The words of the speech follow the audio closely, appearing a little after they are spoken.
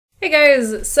Hey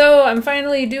guys, so I'm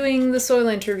finally doing the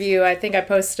Soylent review. I think I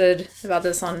posted about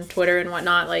this on Twitter and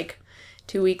whatnot like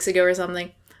 2 weeks ago or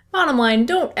something. Bottom line,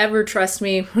 don't ever trust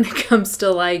me when it comes to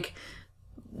like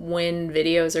when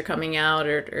videos are coming out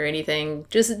or anything.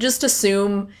 Just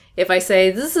assume if I say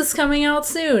this is coming out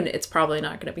soon, it's probably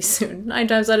not going to be soon. 9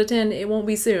 times out of 10, it won't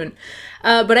be soon.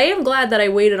 But I am glad that I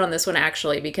waited on this one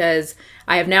actually, because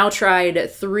I have now tried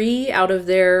 3 out of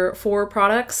their 4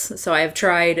 products. So I have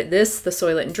tried this, the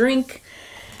Soylent drink.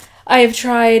 I have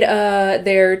tried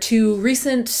their 2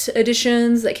 recent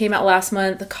editions that came out last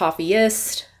month, the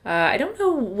Coffiest. I don't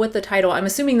know what the title, I'm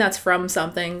assuming that's from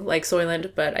something like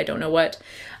Soylent, but I don't know what.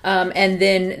 And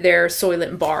then their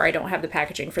Soylent bar. I don't have the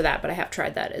packaging for that, but I have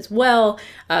tried that as well.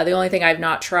 The only thing I've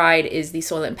not tried is the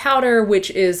Soylent powder,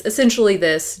 which is essentially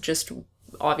this, just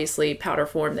obviously powder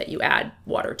form that you add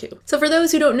water to. So for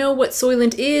those who don't know what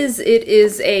Soylent is, it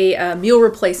is a meal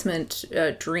replacement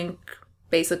drink,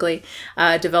 basically,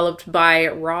 developed by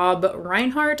Rob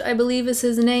Reinhart, I believe is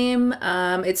his name.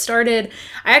 It started,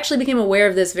 I actually became aware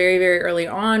of this very, very early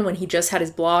on when he just had his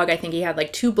blog. I think he had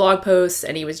like 2 blog posts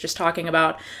and he was just talking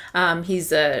about,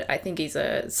 I think he's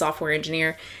a software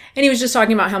engineer, and he was just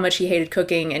talking about how much he hated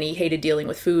cooking and he hated dealing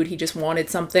with food. He just wanted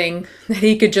something that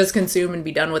he could just consume and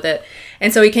be done with it.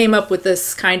 And so he came up with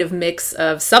this kind of mix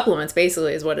of supplements,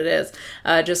 basically is what it is.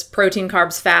 Just protein,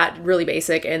 carbs, fat, really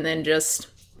basic, and then just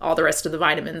all the rest of the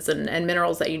vitamins and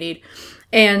minerals that you need.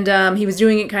 And he was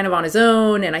doing it kind of on his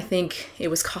own, and I think it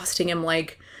was costing him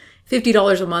like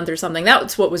 $50 a month or something.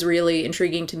 That's what was really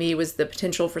intriguing to me, was the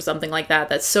potential for something like that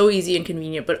that's so easy and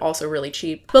convenient but also really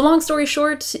cheap. But long story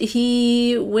short,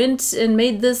 he went and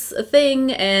made this a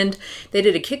thing, and they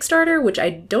did a Kickstarter, which I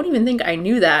don't even think I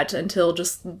knew that until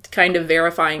just kind of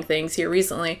verifying things here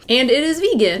recently. And it is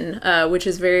vegan, which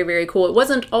is very, very cool. It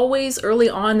wasn't always. Early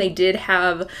on they did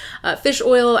have fish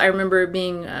oil. I remember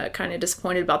being kind of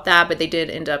disappointed about that, but they did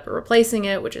end up replacing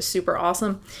it, which is super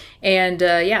awesome. And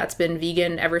yeah, it's been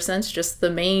vegan ever since. Just the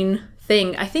main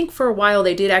thing. I think for a while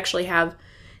they did actually have,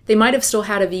 they might have still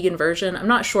had a vegan version. I'm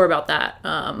not sure about that.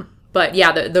 But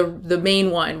yeah, the main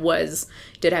one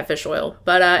did have fish oil,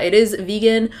 but it is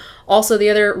vegan. Also, the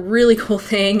other really cool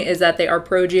thing is that they are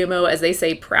pro-GMO, as they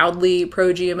say, proudly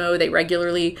pro-GMO. They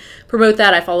regularly promote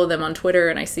that. I follow them on Twitter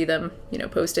and I see them, you know,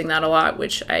 posting that a lot,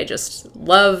 which I just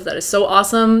love. That is so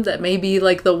awesome. That may be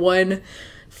like the one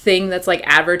thing that's like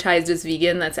advertised as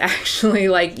vegan that's actually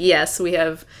like, yes, we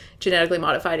have genetically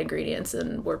modified ingredients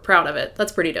and we're proud of it.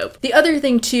 That's pretty dope. The other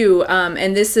thing too,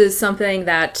 and this is something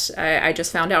that I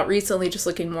just found out recently just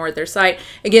looking more at their site.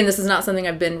 Again, this is not something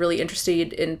I've been really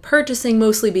interested in purchasing,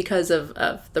 mostly because of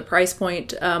the price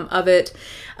point of it.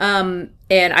 And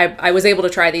I was able to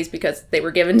try these because they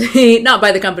were given to me, not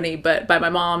by the company, but by my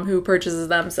mom who purchases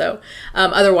them. So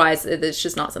otherwise, it's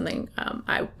just not something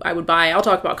I would buy. I'll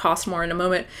talk about cost more in a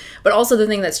moment. But also the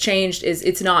thing that's changed is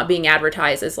it's not being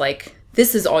advertised as like,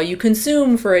 this is all you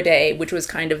consume for a day, which was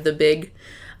kind of the big,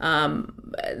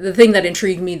 the thing that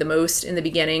intrigued me the most in the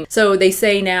beginning. So they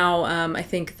say now, I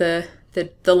think the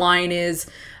line is,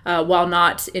 while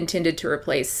not intended to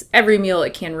replace every meal,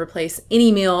 it can replace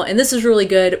any meal. And this is really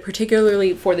good,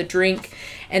 particularly for the drink.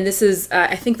 And this is,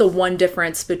 I think, the one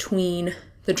difference between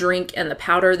the drink and the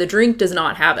powder. The drink does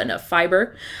not have enough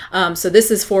fiber. So this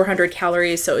is 400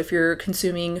 calories. So if you're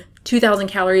consuming 2,000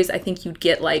 calories, I think you'd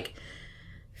get like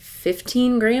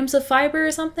 15 grams of fiber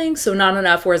or something, so not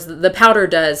enough, whereas the powder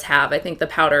does have, I think the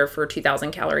powder for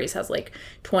 2,000 calories has like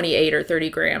 28 or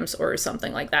 30 grams or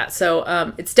something like that.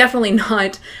 So it's definitely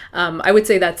not, I would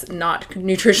say that's not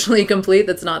nutritionally complete.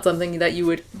 That's not something that you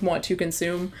would want to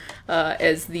consume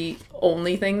as the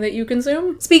only thing that you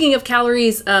consume. Speaking of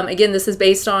calories, again, this is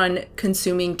based on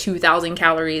consuming 2,000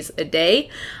 calories a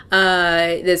day.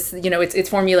 This, you know, it's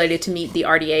formulated to meet the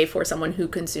RDA for someone who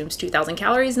consumes 2,000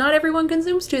 calories. Not everyone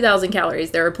consumes 2,000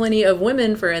 calories. There are plenty of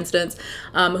women, for instance,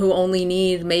 who only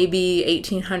need maybe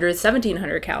 1,800,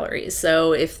 1,700 calories.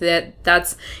 So if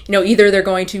that's, you know, either they're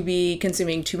going to be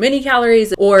consuming too many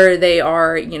calories or they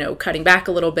are, you know, cutting back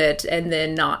a little bit and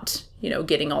then not, you know,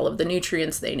 getting all of the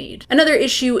nutrients they need. Another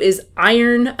issue is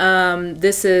iron.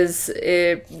 This is,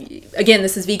 again,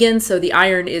 this is vegan, so the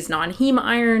iron is non-heme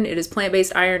iron. It is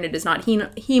plant-based iron. It is not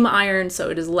heme iron, so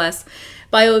it is less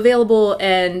bioavailable,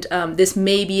 and this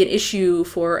may be an issue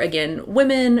for, again,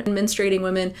 women, menstruating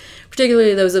women,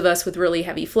 particularly those of us with really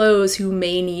heavy flows who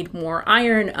may need more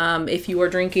iron. If you are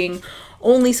drinking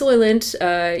only Soylent,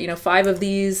 you know, 5 of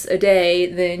these a day,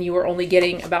 then you are only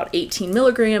getting about 18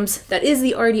 milligrams. That is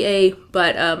the RDA,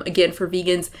 but again, for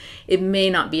vegans, it may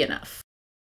not be enough.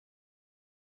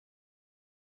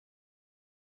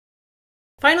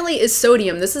 Finally is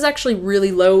sodium. This is actually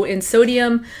really low in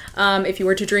sodium. If you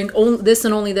were to drink this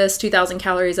and only this, 2,000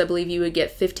 calories, I believe you would get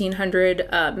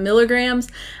 1,500 milligrams.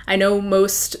 I know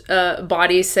most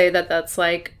bodies say that that's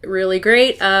like really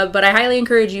great, but I highly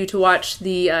encourage you to watch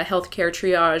the healthcare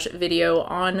triage video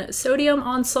on sodium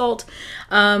on salt.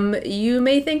 You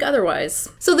may think otherwise.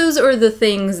 So those are the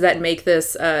things that make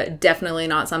this definitely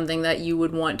not something that you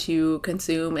would want to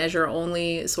consume as your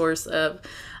only source of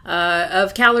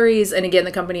calories. And again,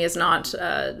 the company is not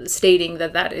stating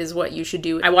that that is what you should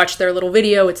do. I watched their little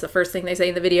video. It's the first thing they say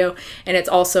in the video, and it's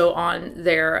also on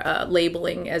their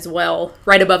labeling as well,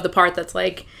 right above the part that's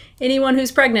like, anyone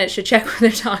who's pregnant should check with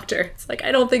their doctor. It's like,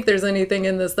 I don't think there's anything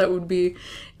in this that would be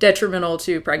detrimental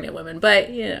to pregnant women, but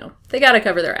you know, they gotta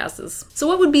cover their asses. So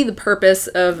what would be the purpose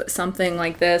of something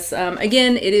like this?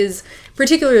 Again, it is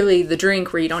particularly the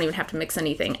drink where you don't even have to mix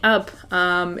anything up.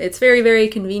 It's very, very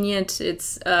convenient.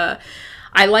 It's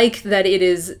I like that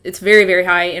it's very, very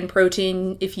high in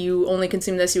protein. If you only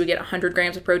consume this, you would get 100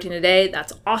 grams of protein a day.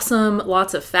 That's awesome.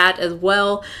 Lots of fat as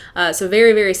well. So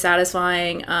very, very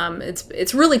satisfying.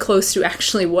 It's really close to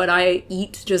actually what I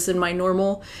eat just in my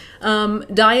normal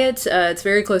diet. It's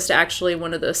very close to actually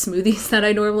one of the smoothies that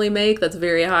I normally make that's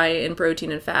very high in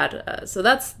protein and fat. So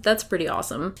that's pretty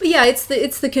awesome. But yeah, it's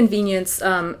the convenience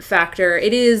factor.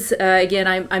 It is, again,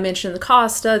 I mentioned the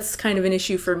cost. That's kind of an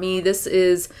issue for me. This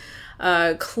is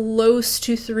close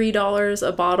to $3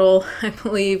 a bottle, I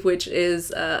believe, which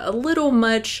is a little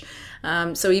much.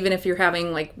 So even if you're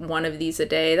having like one of these a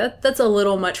day, that's a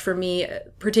little much for me,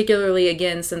 particularly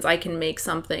again, since I can make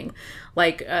something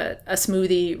like a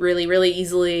smoothie really, really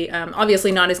easily.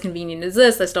 Obviously not as convenient as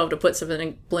this. I still have to put something in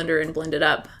a blender and blend it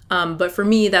up. But for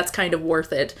me, that's kind of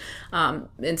worth it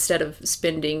instead of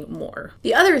spending more.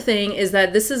 The other thing is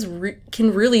that this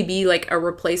can really be like a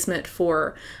replacement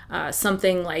for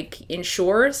something like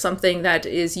Ensure, something that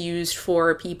is used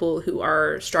for people who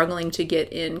are struggling to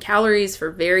get in calories for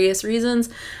various reasons.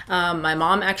 My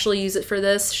mom actually uses it for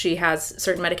this. She has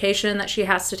certain medication that she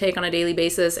has to take on a daily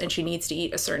basis, and she needs to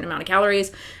eat a certain amount of calories.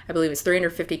 I believe it's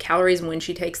 350 calories when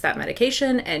she takes that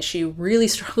medication, and she really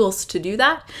struggles to do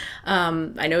that.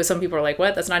 I know some people are like,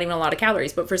 what? That's not even a lot of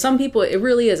calories. But for some people, it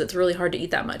really is. It's really hard to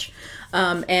eat that much.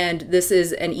 And this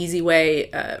is an easy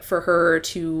way for her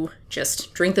to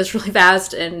just drink this really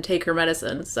fast and take her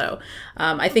medicine. So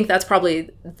I think that's probably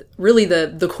really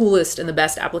the coolest and the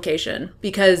best application,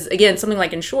 because again, something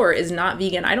like Ensure is not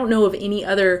vegan. I don't know of any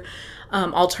other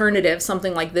alternative,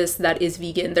 something like this that is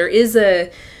vegan. There is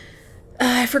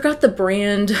I forgot the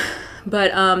brand,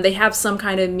 but they have some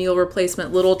kind of meal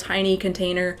replacement, little tiny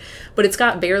container, but it's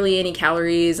got barely any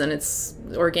calories and it's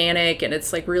organic and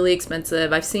it's like really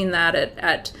expensive. I've seen that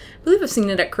at I believe I've seen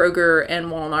it at Kroger and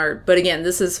Walmart, but again,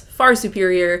 this is far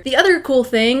superior. The other cool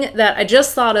thing that I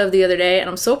just thought of the other day, and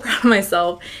I'm so proud of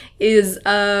myself, is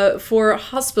for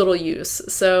hospital use.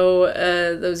 So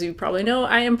those of you probably know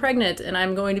I am pregnant and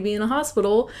I'm going to be in a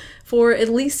hospital for at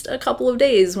least a couple of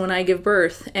days when I give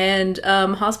birth. And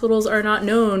hospitals are not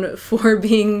known for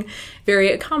being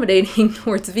very accommodating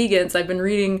towards vegans. I've been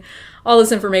reading all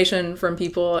this information from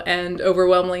people, and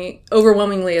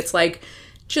overwhelmingly it's like,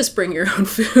 just bring your own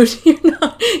food.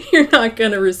 You're not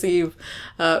gonna receive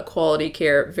quality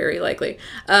care, very likely.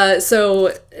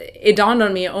 So it dawned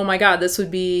on me, oh my God, this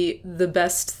would be the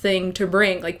best thing to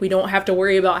bring. Like, we don't have to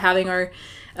worry about having our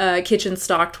kitchen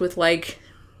stocked with like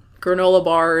granola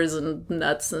bars and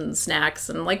nuts and snacks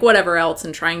and like whatever else,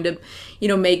 and trying to,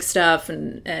 make stuff,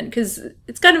 and because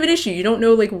it's kind of an issue. You don't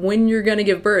know like when you're gonna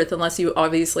give birth unless you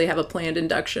obviously have a planned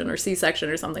induction or C-section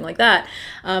or something like that.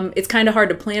 It's kind of hard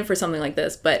to plan for something like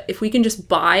this, but if we can just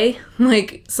buy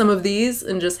like some of these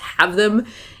and just have them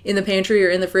in the pantry or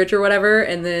in the fridge or whatever,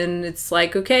 and then it's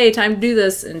like, okay, time to do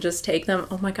this, and just take them.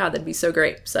 Oh my God, that'd be so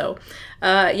great. So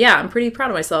yeah, I'm pretty proud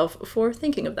of myself for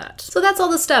thinking of that. So that's all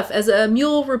the stuff. As a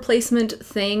meal replacement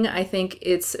thing, I think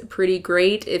it's pretty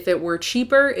great. If it were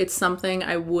cheaper, it's something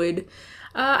I would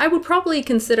probably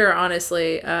consider,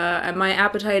 honestly. My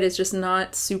appetite is just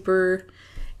not super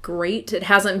great. It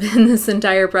hasn't been this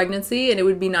entire pregnancy, and it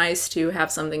would be nice to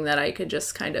have something that I could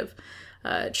just kind of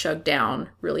chug down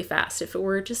really fast if it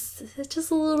were just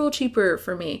a little cheaper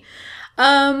for me.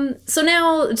 So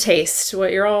now taste.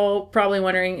 What you're all probably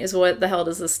wondering is, what the hell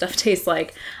does this stuff taste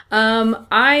like?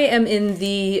 I am in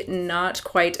the not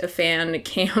quite a fan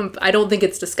camp. I don't think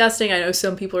it's disgusting. I know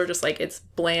some people are just like, it's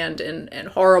bland and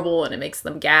horrible and it makes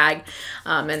them gag.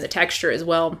 And the texture as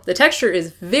well. The texture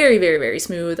is very, very, very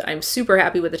smooth. I'm super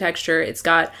happy with the texture. It's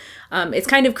got, it's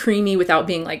kind of creamy without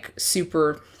being like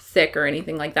super thick or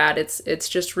anything like that. It's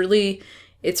just really,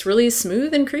 it's really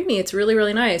smooth and creamy. It's really,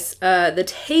 really nice. The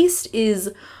taste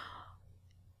is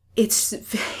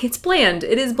it's bland.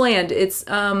 It is bland. It's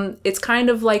kind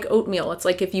of like oatmeal. It's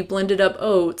like if you blended up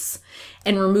oats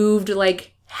and removed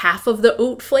like half of the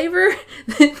oat flavor,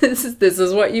 this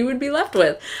is what you would be left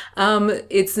with.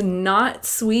 It's not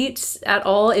sweet at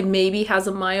all. It maybe has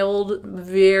a mild,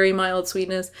 very mild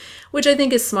sweetness, which I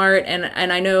think is smart. And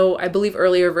I believe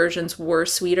earlier versions were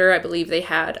sweeter. I believe they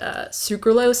had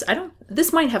sucralose.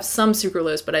 This might have some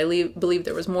sucralose, but I believe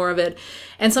there was more of it.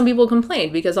 And some people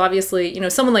complained because obviously, you know,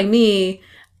 someone like me,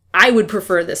 I would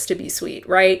prefer this to be sweet,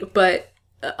 right? But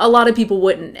a lot of people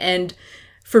wouldn't. And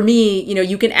for me, you know,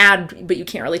 you can add, but you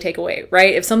can't really take away,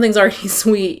 right? If something's already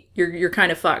sweet, you're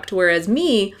kind of fucked. Whereas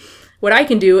me, what I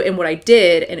can do and what I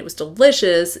did, and it was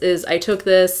delicious, is I took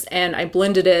this and I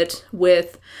blended it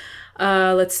with,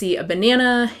 let's see, a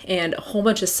banana and a whole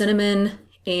bunch of cinnamon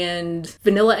and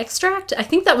vanilla extract. I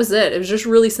think that was it. It was just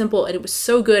really simple and it was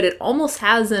so good. It almost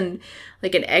has an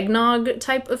eggnog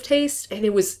type of taste, and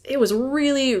it was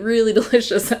really, really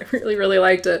delicious. I really, really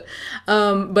liked it.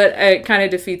 But it kind of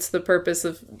defeats the purpose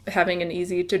of having an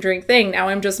easy to drink thing. Now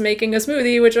I'm just making a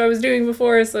smoothie, which I was doing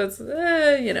before, so it's,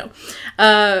 you know.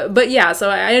 But yeah, so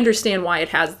I understand why it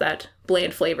has that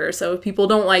bland flavor. So if people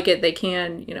don't like it, they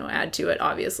can, you know, add to it,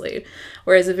 obviously.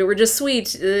 Whereas if it were just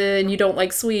sweet and you don't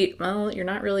like sweet, well, you're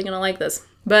not really gonna like this.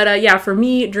 But yeah, for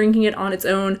me, drinking it on its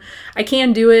own, I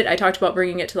can do it. I talked about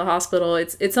bringing it to the hospital.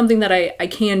 It's something that I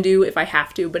can do if I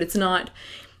have to, but it's not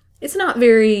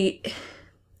very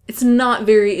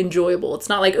enjoyable. It's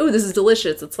not like, oh, this is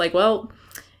delicious. It's like, well,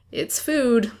 it's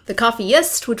food. The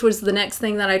Coffiest, which was the next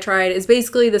thing that I tried, is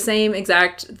basically the same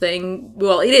exact thing.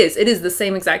 Well, it is the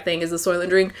same exact thing as the Soylent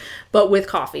drink, but with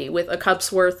coffee, with a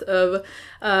cup's worth of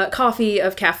coffee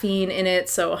of caffeine in it.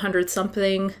 So 100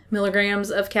 something milligrams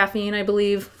of caffeine, I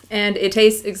believe. And it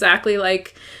tastes exactly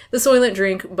like the Soylent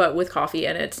drink, but with coffee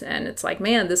in it. And it's like,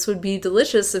 man, this would be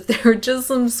delicious if there were just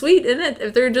some sweet in it.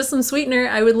 If there were just some sweetener,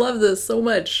 I would love this so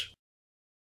much.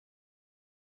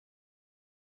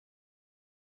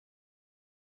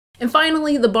 And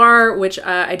finally, the bar, which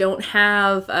I don't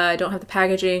have the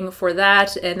packaging for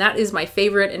that, and that is my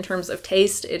favorite in terms of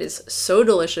taste. It is so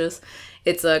delicious.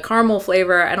 It's a caramel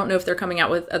flavor. I don't know if they're coming out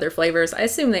with other flavors. I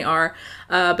assume they are,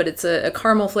 but it's a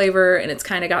caramel flavor, and it's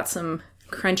kind of got some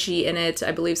crunchy in it.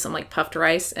 I believe some like puffed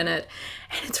rice in it,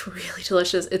 and it's really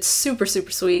delicious. It's super, super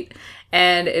sweet,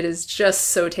 and it is just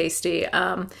so tasty.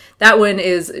 That one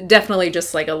is definitely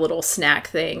just like a little snack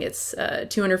thing. It's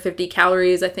 250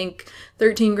 calories, I think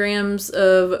 13 grams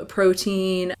of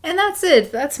protein, and that's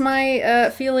it. That's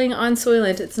my feeling on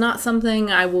Soylent. It's not something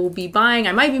I will be buying.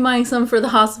 I might be buying some for the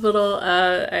hospital.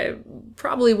 I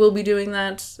probably will be doing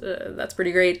that. That's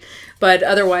pretty great. But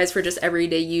otherwise, for just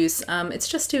everyday use, it's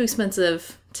just too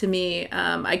expensive to me.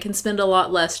 I can spend a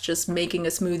lot less just making a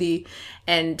smoothie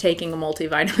and taking a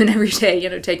multivitamin every day, you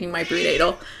know, taking my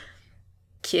prenatal.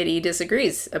 Kitty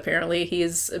disagrees. Apparently, he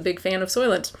is a big fan of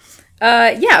Soylent.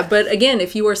 Yeah, but again,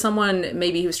 if you are someone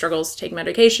maybe who struggles to take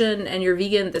medication and you're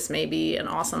vegan, this may be an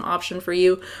awesome option for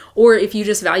you. Or if you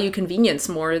just value convenience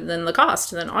more than the cost,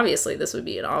 then obviously this would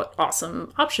be an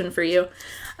awesome option for you.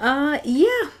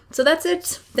 Yeah, so that's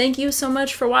it. Thank you so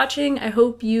much for watching. I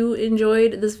hope you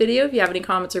enjoyed this video. If you have any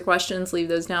comments or questions, leave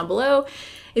those down below.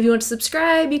 If you want to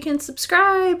subscribe, you can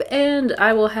subscribe, and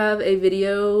I will have a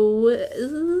video